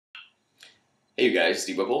Hey you guys,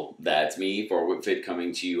 Steve Whipple. That's me for WHIPFIT,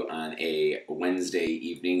 coming to you on a Wednesday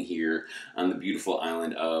evening here on the beautiful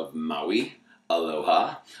island of Maui.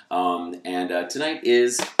 Aloha. Tonight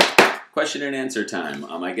is question and answer time.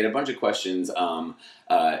 I get a bunch of questions,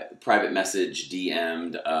 private message,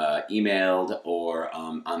 DM'd, emailed, or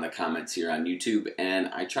on the comments here on YouTube, and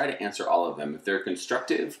I try to answer all of them. If they're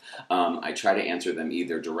constructive, I try to answer them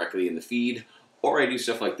either directly in the feed, or I do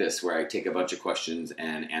stuff like this, where I take a bunch of questions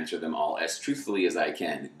and answer them all as truthfully as I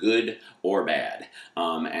can, good or bad.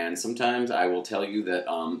 And sometimes I will tell you that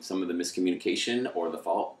some of the miscommunication or the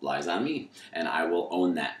fault lies on me, and I will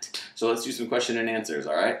own that. So let's do some question and answers,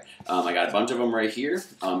 all right? I got a bunch of them right here.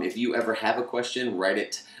 If you ever have a question, write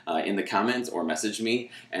it in the comments or message me,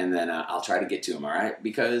 and then I'll try to get to them, all right?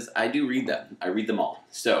 Because I do read them. I read them all.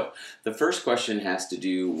 So the first question has to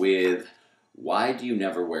do with, why do you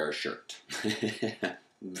never wear a shirt?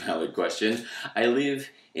 Valid question. I live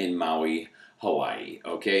in Maui, Hawaii,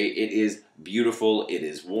 okay? It is beautiful, it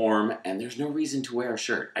is warm, and there's no reason to wear a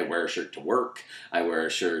shirt. I wear a shirt to work, I wear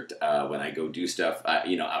a shirt when I go do stuff,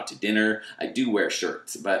 out to dinner. I do wear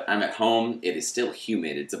shirts, but I'm at home, it is still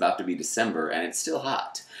humid, it's about to be December, and it's still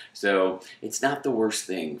hot. So it's not the worst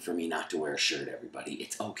thing for me not to wear a shirt, everybody.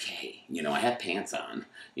 It's okay. I have pants on.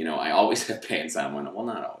 I always have pants on well,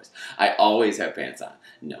 not always. I always have pants on.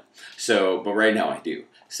 No. But right now I do.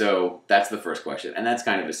 So that's the first question, and that's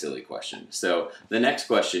kind of a silly question. So the next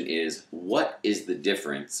question is, what is the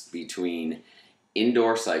difference between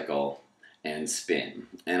indoor cycle and spin?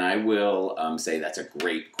 And I will say that's a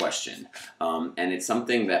great question. And it's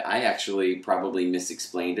something that I actually probably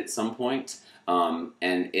misexplained at some point, and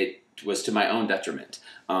it was to my own detriment.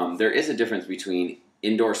 There is a difference between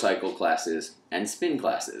indoor cycle classes and spin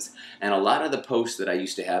classes. And a lot of the posts that I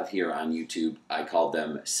used to have here on YouTube, I called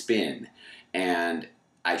them spin. And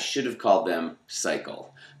I should have called them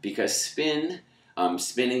cycle, because spinning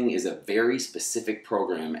is a very specific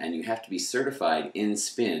program, and you have to be certified in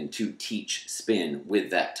spin to teach spin with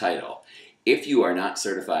that title. If you are not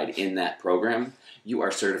certified in that program, you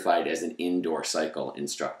are certified as an indoor cycle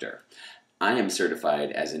instructor. I am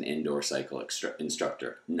certified as an indoor cycle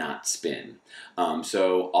instructor, not spin.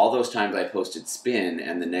 So all those times I posted spin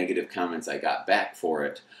and the negative comments I got back for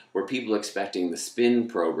it were people expecting the spin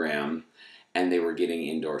program and they were getting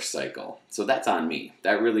indoor cycle. So that's on me.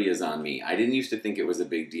 That really is on me. I didn't used to think it was a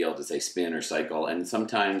big deal to say spin or cycle, and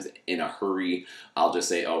sometimes in a hurry I'll just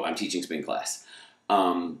say, oh, I'm teaching spin class.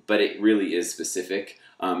 But it really is specific.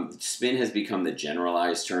 Spin has become the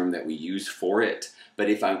generalized term that we use for it. But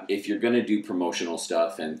if you're going to do promotional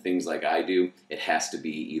stuff and things like I do, it has to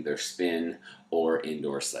be either spin or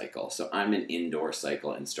indoor cycle. So I'm an indoor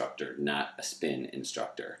cycle instructor, not a spin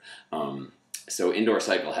instructor. So indoor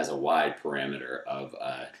cycle has a wide parameter of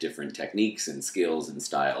different techniques and skills and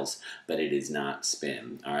styles, but it is not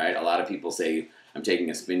spin. All right. A lot of people say I'm taking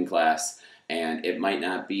a spin class, and it might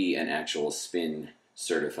not be an actual spin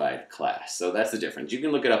certified class. So that's the difference. You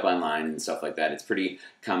can look it up online and stuff like that. It's pretty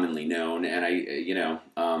commonly known, and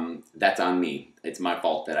that's on me. It's my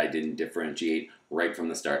fault that I didn't differentiate right from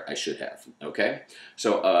the start. I should have. Okay?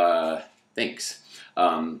 So, thanks.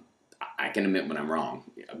 I can admit when I'm wrong.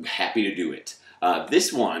 I'm happy to do it.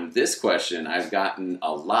 This question, I've gotten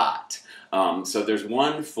a lot. So there's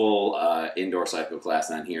one full indoor cycle class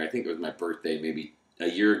on here. I think it was my birthday, maybe a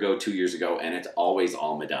year ago, 2 years ago, and it's always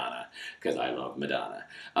all Madonna, because I love Madonna.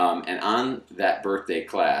 And on that birthday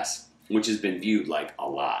class, which has been viewed like a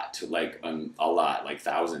lot, like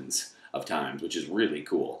thousands of times, which is really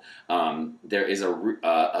cool, there is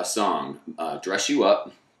a song, Dress You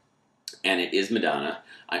Up, and it is Madonna.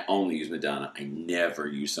 I only use Madonna. I never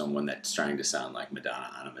use someone that's trying to sound like Madonna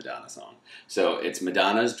on a Madonna song. So it's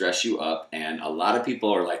Madonna's Dress You Up, and a lot of people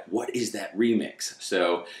are like, what is that remix?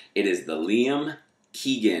 So it is the Liam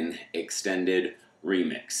Keegan extended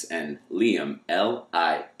remix. And Liam,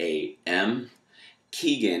 L-I-A-M,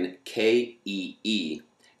 Keegan, K-E-E-G-A-N.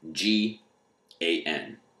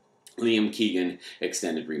 Liam Keegan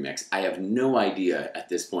extended remix. I have no idea at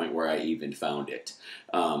this point where I even found it.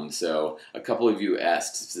 So a couple of you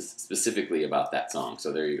asked specifically about that song.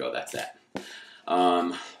 So there you go. That's that.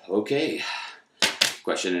 Okay.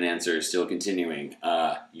 Question and answer is still continuing.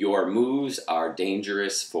 Your moves are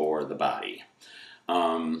dangerous for the body.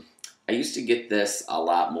 I used to get this a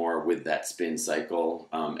lot more with that spin cycle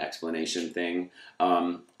explanation thing.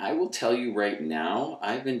 I will tell you right now,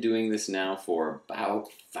 I've been doing this now for about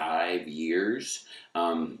 5 years.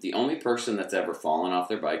 The only person that's ever fallen off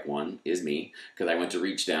their bike, one, is me, because I went to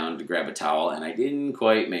reach down to grab a towel and I didn't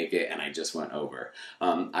quite make it and I just went over.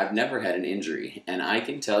 I've never had an injury, and I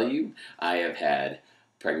can tell you I have had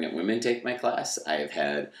pregnant women take my class. I have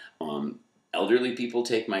had elderly people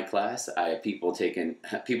take my class. I have people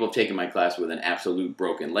have taken my class with an absolute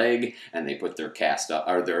broken leg, and they put their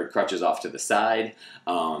their crutches off to the side.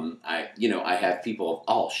 I have people of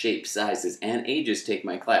all shapes, sizes, and ages take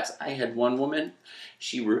my class. I had one woman.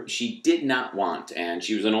 She did not want, and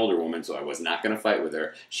she was an older woman, so I was not going to fight with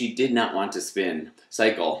her. She did not want to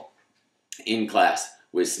cycle in class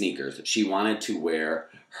with sneakers. She wanted to wear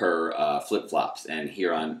her flip-flops, and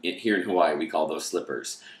here in Hawaii we call those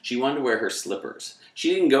slippers. She wanted to wear her slippers.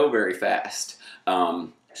 She didn't go very fast,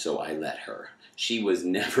 so I let her. She was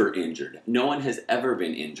never injured. No one has ever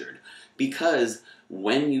been injured, because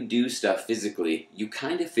when you do stuff physically, you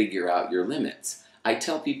kind of figure out your limits. I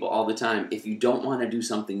tell people all the time, if you don't want to do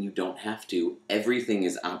something, you don't have to. Everything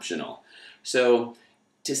is optional. So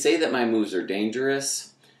to say that my moves are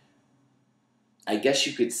dangerous, I guess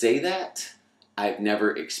you could say that. I've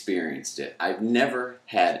never experienced it. I've never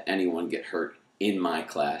had anyone get hurt in my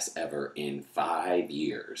class ever in 5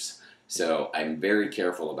 years. So I'm very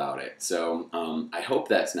careful about it. So I hope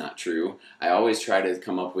that's not true. I always try to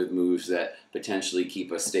come up with moves that potentially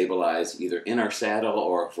keep us stabilized either in our saddle,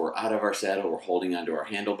 or if we're out of our saddle, we're holding onto our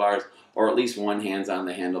handlebars, or at least one hand's on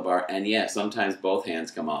the handlebar. And yeah, sometimes both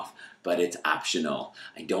hands come off, but it's optional.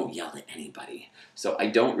 I don't yell at anybody. So I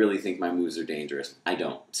don't really think my moves are dangerous. I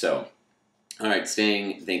don't. So, all right,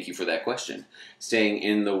 thank you for that question. Staying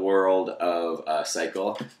in the world of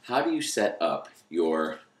cycle, how do you set up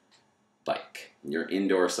your bike, your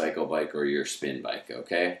indoor cycle bike or your spin bike,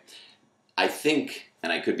 okay? I think,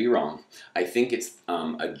 and I could be wrong, I think it's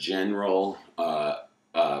a general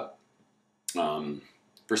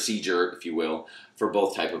procedure, if you will, for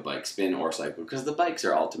both type of bikes, spin or cycle, because the bikes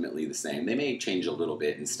are ultimately the same. They may change a little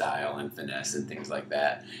bit in style and finesse and things like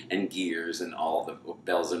that, and gears and all the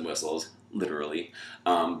bells and whistles, literally.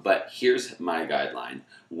 But here's my guideline.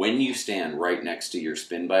 When you stand right next to your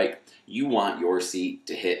spin bike, you want your seat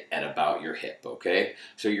to hit at about your hip, okay?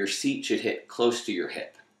 So your seat should hit close to your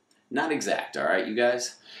hip. Not exact, all right, you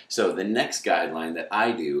guys? So the next guideline that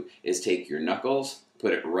I do is take your knuckles,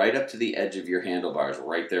 put it right up to the edge of your handlebars,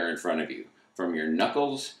 right there in front of you. From your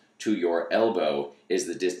knuckles to your elbow is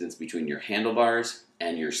the distance between your handlebars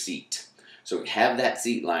and your seat. So have that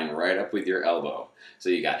seat line right up with your elbow. So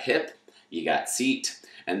you got hip, you got seat,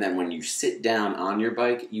 and then when you sit down on your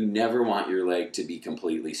bike, you never want your leg to be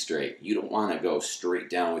completely straight. You don't want to go straight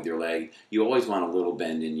down with your leg. You always want a little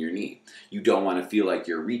bend in your knee. You don't want to feel like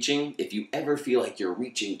you're reaching. If you ever feel like you're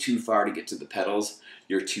reaching too far to get to the pedals,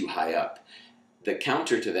 you're too high up. The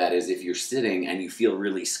counter to that is if you're sitting and you feel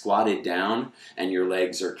really squatted down and your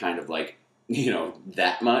legs are kind of like,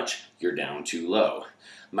 that much, you're down too low.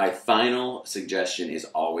 My final suggestion is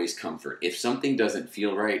always comfort. If something doesn't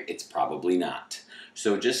feel right, it's probably not.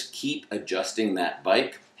 So just keep adjusting that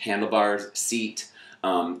bike, handlebars, seat,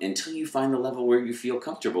 until you find the level where you feel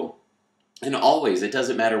comfortable. And always, it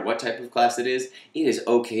doesn't matter what type of class it is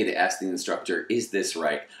okay to ask the instructor, is this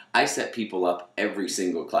right? I set people up every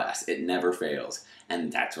single class. It never fails.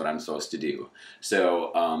 And that's what I'm supposed to do.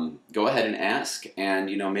 So go ahead and ask, and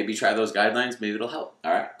maybe try those guidelines. Maybe it'll help.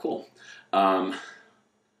 All right, cool.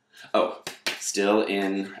 Still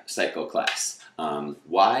in cycle class.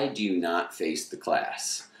 Why do you not face the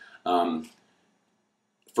class?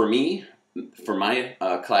 For me, for my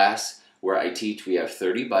class, where I teach, we have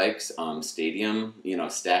 30 bikes, stadium,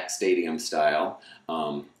 stacked stadium style,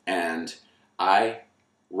 and I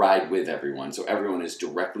ride with everyone. So everyone is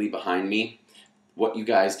directly behind me. What you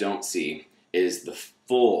guys don't see is the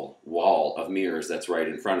full wall of mirrors that's right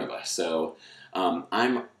in front of us. So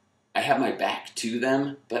I have my back to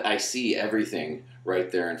them, but I see everything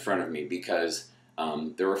right there in front of me because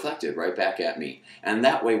they're reflected right back at me. And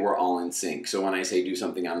that way we're all in sync. So when I say do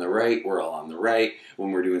something on the right, we're all on the right.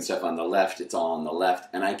 When we're doing stuff on the left, it's all on the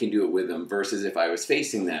left. And I can do it with them versus if I was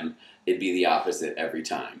facing them, it'd be the opposite every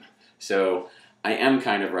time. So I am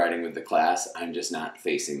kind of riding with the class. I'm just not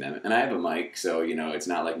facing them. And I have a mic, so it's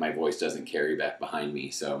not like my voice doesn't carry back behind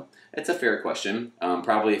me. So it's a fair question.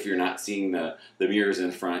 Probably if you're not seeing the mirrors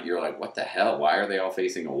in front, you're like, what the hell? Why are they all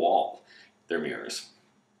facing a wall? They're mirrors.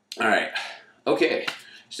 All right. Okay,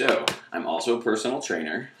 so I'm also a personal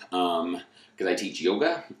trainer because I teach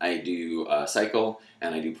yoga, I do cycle,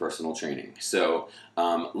 and I do personal training. So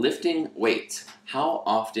lifting weights. How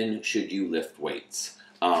often should you lift weights?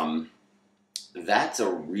 That's a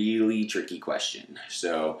really tricky question.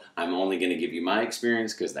 So I'm only going to give you my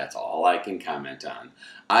experience because that's all I can comment on.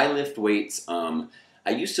 I lift weights.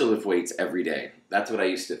 I used to lift weights every day. that's what I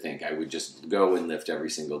used to think. I would just go and lift every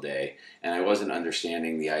single day, and I wasn't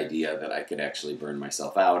understanding the idea that I could actually burn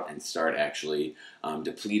myself out and start actually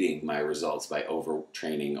depleting my results by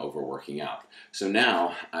overtraining, overworking out. So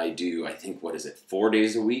now I do, I think, what is it, 4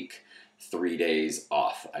 days a week? 3 days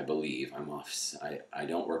off, I believe. I'm off. I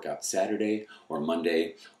don't work out Saturday or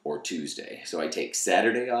Monday or Tuesday. So I take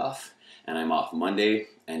Saturday off, and I'm off Monday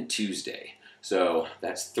and Tuesday. So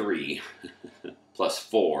that's 3 plus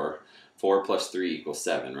 4. 4 plus 3 equals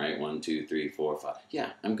 7, right? 1, 2, 3, 4, 5.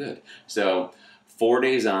 Yeah, I'm good. So 4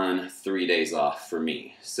 days on, 3 days off for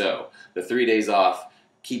me. So the 3 days off,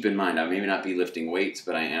 keep in mind, I may not be lifting weights,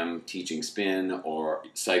 but I am teaching spin or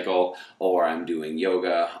cycle, or I'm doing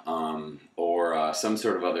yoga, or some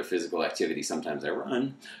sort of other physical activity. Sometimes I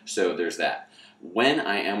run, so there's that. When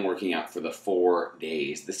I am working out for the 4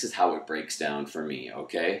 days, this is how it breaks down for me,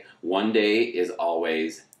 okay? 1 day is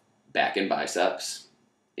always back and biceps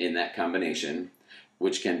in that combination,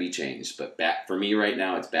 which can be changed. But back for me right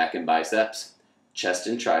now, it's back and biceps, chest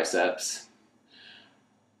and triceps,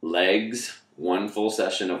 legs, 1 full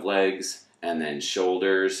session of legs, and then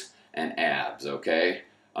shoulders and abs, okay?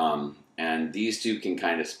 And these two can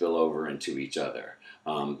kind of spill over into each other.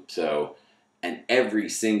 And every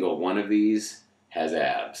single one of these has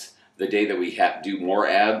abs. The day that we do more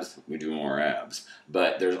abs, we do more abs.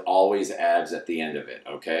 But there's always abs at the end of it,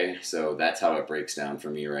 okay? So that's how it breaks down for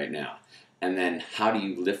me right now. And then how do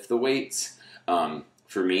you lift the weights?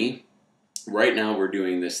 For me, right now we're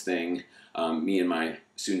doing this thing, me and my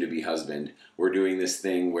soon-to-be husband, we're doing this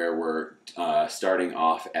thing where we're starting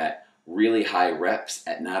off at really high reps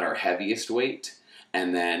at not our heaviest weight,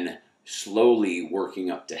 and then slowly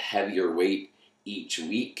working up to heavier weight each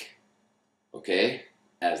week, okay,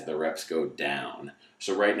 as the reps go down.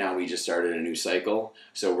 So right now we just started a new cycle,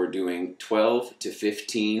 so we're doing 12 to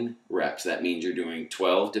 15 reps. That means you're doing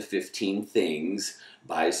 12 to 15 things,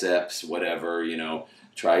 biceps, whatever, you know,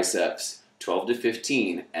 triceps, 12 to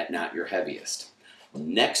 15 at not your heaviest.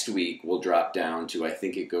 Next week, we'll drop down to, I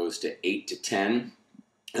think it goes to 8 to 10,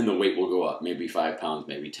 and the weight will go up, maybe 5 pounds,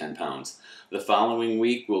 maybe 10 pounds. The following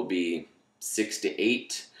week will be 6 to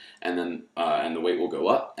 8, and then and the weight will go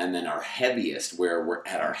up, and then our heaviest, where we're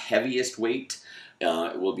at our heaviest weight,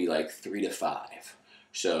 it will be like 3 to 5.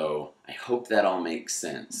 So I hope that all makes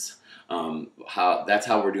sense. That's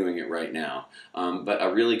how we're doing it right now. But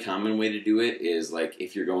a really common way to do it is, like,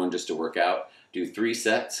 if you're going just to work out, do 3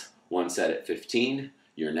 sets. 1 set at 15,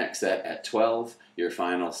 your next set at 12, your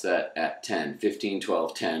final set at 10. 15,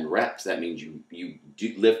 12, 10 reps. That means you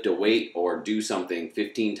lift a weight or do something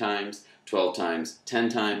 15 times, 12 times, 10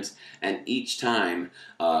 times, and each time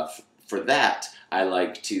for that, I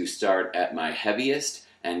like to start at my heaviest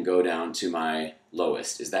and go down to my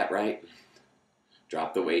lowest. Is that right?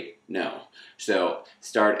 Drop the weight? No. So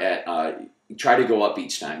start at, try to go up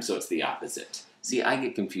each time, so it's the opposite. See, I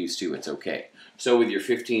get confused too, it's okay. So with your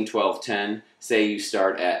 15, 12, 10, say you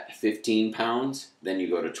start at 15 pounds, then you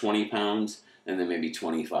go to 20 pounds, and then maybe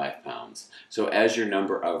 25 pounds. So as your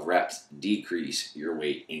number of reps decrease, your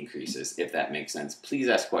weight increases, if that makes sense. Please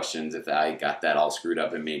ask questions if I got that all screwed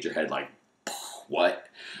up and made your head like, what?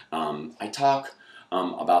 I talk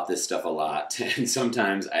about this stuff a lot, and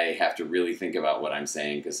sometimes I have to really think about what I'm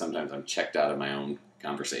saying, because sometimes I'm checked out of my own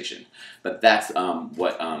conversation. But that's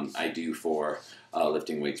what I do for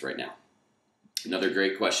lifting weights right now. Another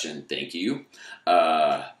great question, thank you.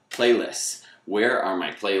 Playlists. Where are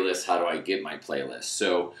my playlists? How do I get my playlists?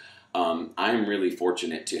 So I'm really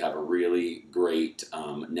fortunate to have a really great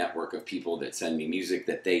network of people that send me music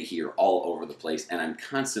that they hear all over the place, and I'm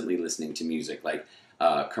constantly listening to music. Like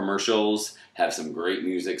commercials have some great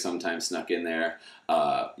music sometimes snuck in there.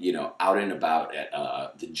 You know, out and about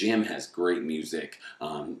at the gym has great music.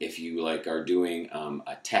 If you like are doing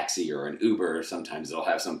a taxi or an Uber, sometimes they'll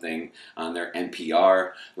have something on their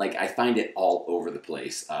NPR. Like, I find it all over the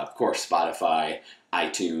place. Of course, Spotify,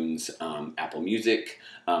 iTunes, Apple Music.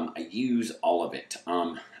 I use all of it.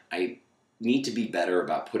 I need to be better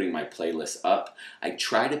about putting my playlists up. I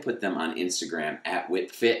try to put them on Instagram at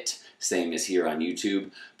WHIPFIT, same as here on YouTube,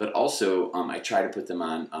 but also I try to put them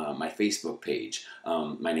on my Facebook page.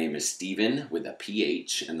 My name is Steven with a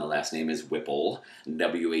PH, and the last name is Whipple,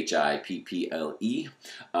 W-H-I-P-P-L-E,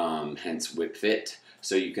 hence WHIPFIT.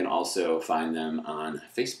 So you can also find them on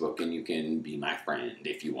Facebook, and you can be my friend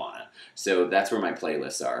if you wanna. So that's where my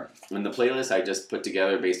playlists are. And the playlists I just put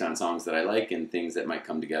together based on songs that I like and things that might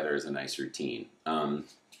come together as a nice routine.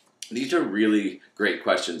 These are really great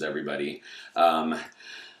questions, everybody.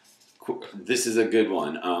 This is a good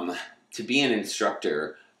one. To be an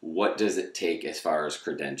instructor, what does it take as far as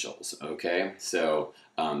credentials? Okay, so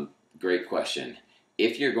great question.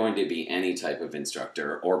 if you're going to be any type of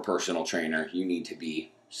instructor or personal trainer, you need to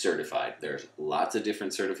be certified. There's lots of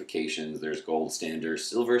different certifications. There's gold standards,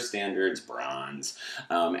 silver standards, bronze,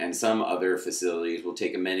 and some other facilities will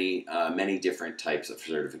take many different types of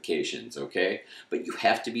certifications, okay? But you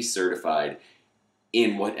have to be certified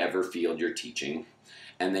in whatever field you're teaching,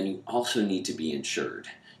 and then you also need to be insured.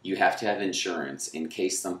 You have to have insurance in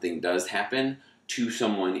case something does happen to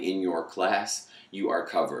someone in your class. You are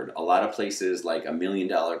covered. A lot of places like $1 million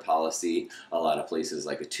policy, a lot of places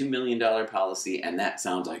like a $2 million policy, and that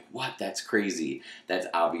sounds like, what, that's crazy. That's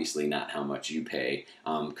obviously not how much you pay.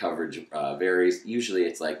 Coverage varies. Usually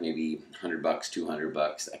it's like maybe $100,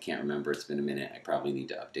 $200. I can't remember, it's been a minute. I probably need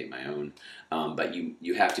to update my own. But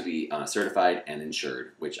you have to be certified and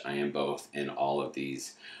insured, which I am both in all of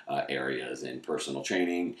these areas, in personal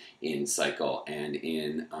training, in cycle, and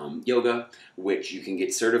in yoga, which you can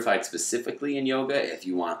get certified specifically in yoga if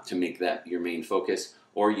you want to make that your main focus,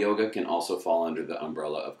 or yoga can also fall under the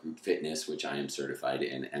umbrella of group fitness, which I am certified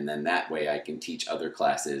in, and then that way I can teach other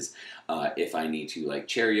classes if I need to, like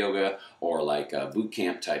chair yoga or like a boot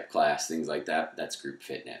camp type class, things like that. That's group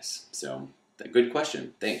fitness. So good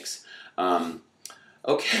question, thanks.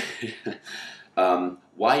 Okay.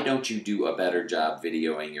 Why don't you do a better job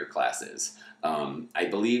videoing your classes? I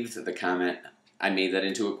believe that the comment, I made that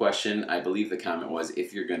into a question. I believe the comment was,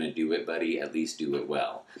 if you're going to do it, buddy, at least do it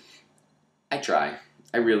well. I try.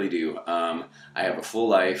 I really do. I have a full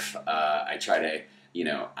life. I try to, you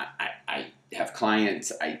know, I have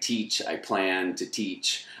clients. I teach. I plan to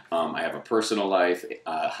teach. I have a personal life,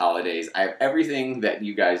 holidays. I have everything that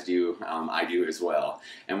you guys do, I do as well.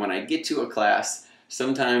 And when I get to a class,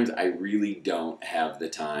 sometimes I really don't have the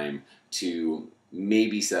time to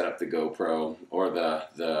maybe set up the GoPro or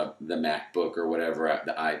the MacBook or whatever,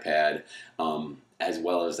 the iPad, as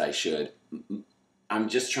well as I should. I'm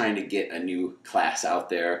just trying to get a new class out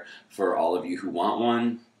there for all of you who want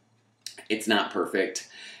one. It's not perfect,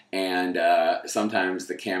 and sometimes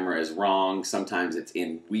the camera is wrong, sometimes it's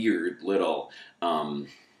in weird little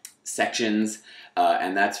sections,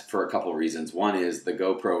 and that's for a couple reasons. One is the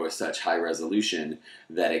GoPro is such high resolution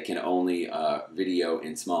that it can only video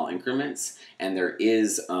in small increments, and there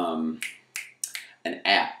is an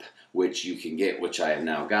app which you can get, which I have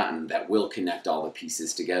now gotten, that will connect all the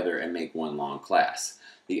pieces together and make one long class.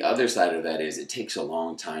 The other side of that is it takes a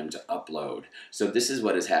long time to upload. So this is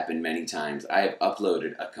what has happened many times. I have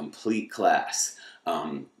uploaded a complete class,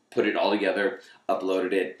 put it all together,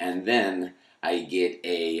 uploaded it, and then I get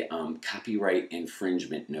a copyright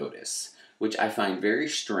infringement notice, which I find very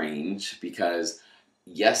strange because,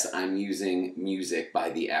 yes, I'm using music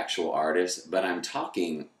by the actual artist, but I'm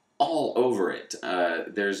talking all over it.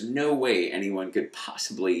 There's no way anyone could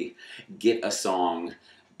possibly get a song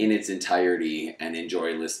in its entirety and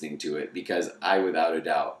enjoy listening to it, because I, without a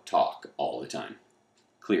doubt, talk all the time,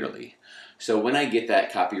 clearly. So when I get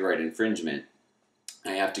that copyright infringement,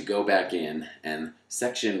 I have to go back in and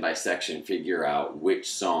section by section figure out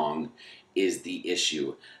which song is the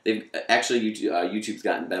issue. They've actually, YouTube's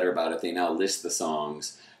gotten better about it. They now list the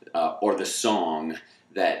songs or the song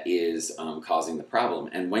that is causing the problem.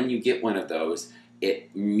 And when you get one of those,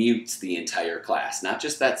 it mutes the entire class, not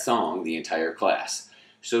just that song, the entire class.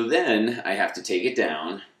 So then I have to take it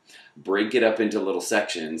down, break it up into little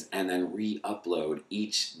sections, and then re-upload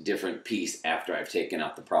each different piece after I've taken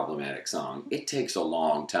out the problematic song. It takes a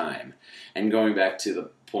long time. And going back to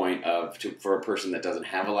the point of, for a person that doesn't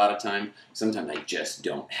have a lot of time, sometimes I just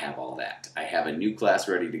don't have all that. I have a new class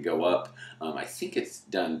ready to go up. I think it's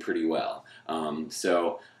done pretty well.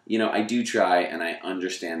 So, you know, I do try, and I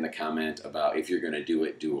understand the comment about if you're going to do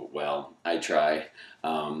it well. I try.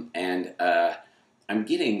 I'm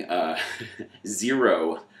getting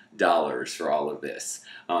 $0 for all of this.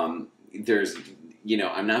 There's, you know,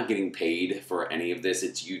 I'm not getting paid for any of this.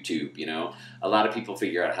 It's YouTube, you know. A lot of people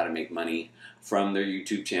figure out how to make money from their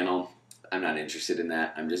YouTube channel. I'm not interested in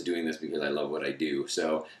that. I'm just doing this because I love what I do.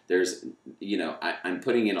 So there's, you know, I'm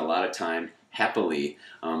putting in a lot of time happily,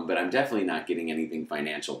 but I'm definitely not getting anything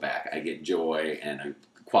financial back. I get joy and a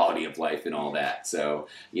quality of life and all that. So,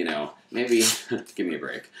 you know, maybe give me a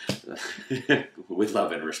break with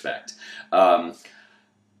love and respect.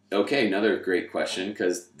 Okay, another great question,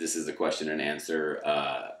 because this is a question and answer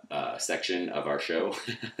section of our show.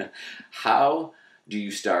 How do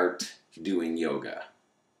you start doing yoga?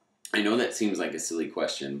 I know that seems like a silly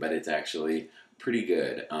question, but it's actually pretty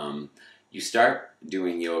good. You start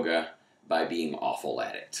doing yoga by being awful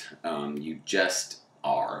at it. You just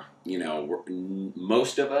are. You know,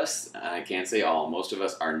 most of us, I can't say all, most of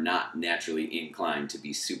us are not naturally inclined to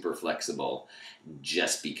be super flexible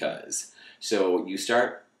just because. So you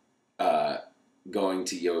start going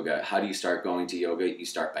to yoga. How do you start going to yoga? You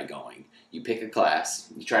start by going. You pick a class,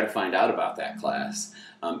 you try to find out about that class.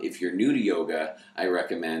 If you're new to yoga, I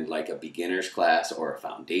recommend like a beginner's class or a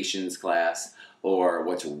foundations class, or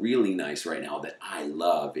what's really nice right now that I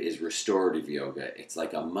love is restorative yoga. It's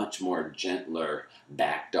like a much more gentler,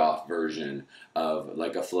 backed off version of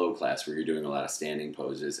like a flow class where you're doing a lot of standing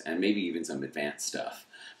poses and maybe even some advanced stuff.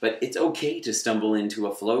 But it's okay to stumble into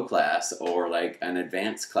a flow class or like an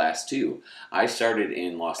advanced class too. I started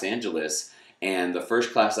in Los Angeles, and the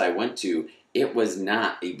first class I went to, it was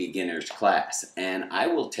not a beginner's class. And I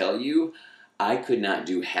will tell you, I could not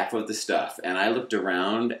do half of the stuff. And I looked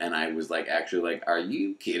around and I was like, actually like, are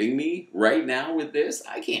you kidding me right now with this?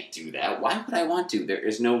 I can't do that. Why would I want to? There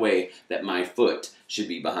is no way that my foot should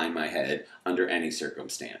be behind my head under any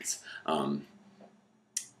circumstance.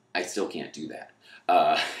 I still can't do that.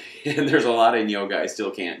 And there's a lot in yoga I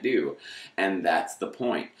still can't do. And that's the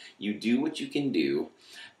point. You do what you can do.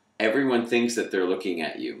 Everyone thinks that they're looking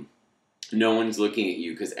at you. No one's looking at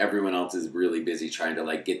you because everyone else is really busy trying to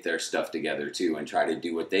like get their stuff together too and try to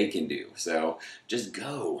do what they can do. So just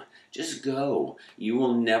go. Just go. You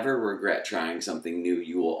will never regret trying something new.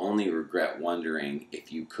 You will only regret wondering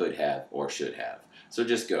if you could have or should have. So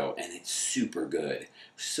just go. And it's super good.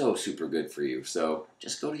 So super good for you. So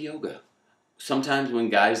just go to yoga. Sometimes when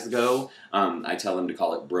guys go, I tell them to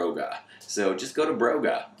call it broga. So just go to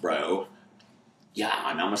broga, bro. Yeah,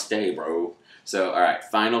 namaste, bro. So, all right,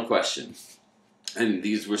 final question. And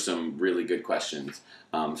these were some really good questions.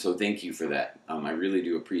 So thank you for that. I really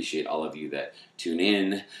do appreciate all of you that tune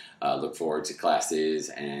in, look forward to classes,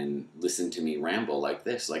 and listen to me ramble like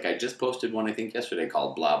this. Like I just posted one, I think, yesterday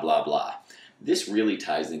called Blah, Blah, Blah. This really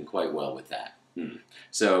ties in quite well with that.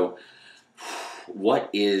 So, what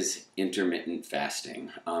is intermittent fasting?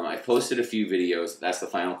 I posted a few videos. That's the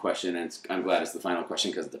final question, and I'm glad it's the final question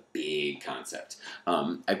because it's a big concept.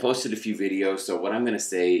 I posted a few videos, so what I'm going to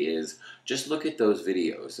say is just look at those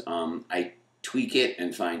videos. I tweak it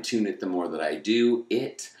and fine-tune it the more that I do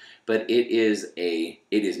it, but it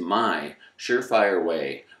is my surefire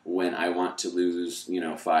way when I want to lose,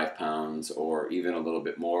 5 pounds or even a little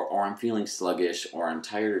bit more, or I'm feeling sluggish, or I'm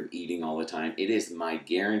tired of eating all the time. It is my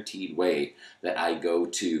guaranteed way that I go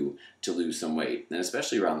to lose some weight. And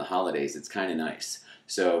especially around the holidays, it's kind of nice.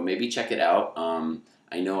 So maybe check it out.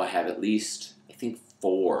 I know I have at least, I think,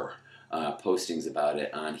 4 postings about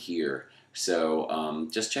it on here. So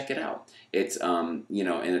just check it out. It's, in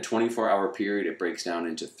a 24-hour period, it breaks down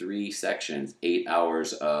into 3 sections: 8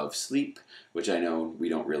 hours of sleep, which I know we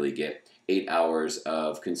don't really get, 8 hours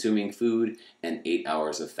of consuming food, and 8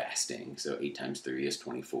 hours of fasting. So 8 times 3 is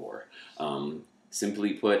 24.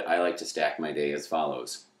 Simply put, I like to stack my day as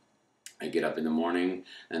follows. I get up in the morning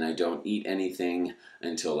and I don't eat anything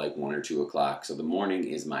until like 1 or 2 o'clock. So the morning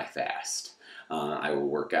is my fast. I will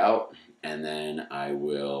work out, and then I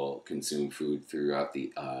will consume food throughout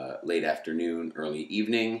the late afternoon, early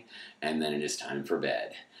evening, and then it is time for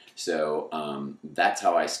bed. So that's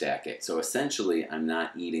how I stack it. So essentially, I'm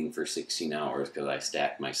not eating for 16 hours because I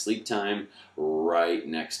stack my sleep time right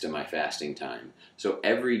next to my fasting time. So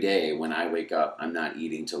every day when I wake up, I'm not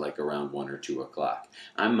eating till like around 1 or 2 o'clock.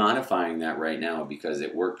 I'm modifying that right now because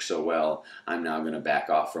it works so well. I'm now going to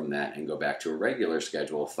back off from that and go back to a regular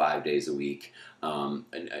schedule, 5 days a week.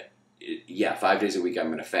 5 days a week I'm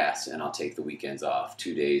going to fast, and I'll take the weekends off.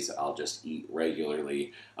 2 days I'll just eat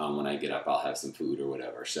regularly. When I get up, I'll have some food or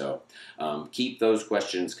whatever. So keep those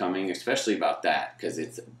questions coming, especially about that, because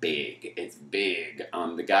it's big. It's big.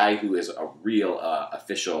 The guy who is a real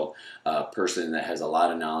official person that has a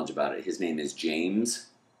lot of knowledge about it, his name is James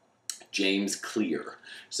Clear.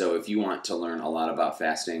 So if you want to learn a lot about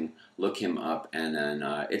fasting, look him up, and then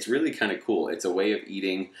it's really kind of cool. It's a way of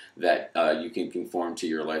eating that you can conform to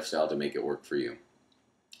your lifestyle to make it work for you.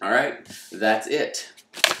 All right, that's it.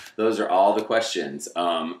 Those are all the questions.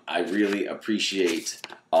 I really appreciate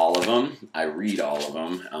all of them. I read all of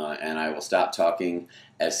them, and I will stop talking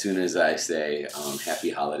as soon as I say happy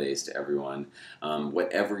holidays to everyone.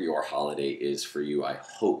 Whatever your holiday is for you, I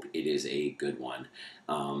hope it is a good one.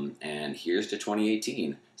 And here's to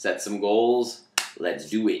 2018. Set some goals. Let's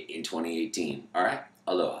do it in 2018. All right,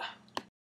 aloha.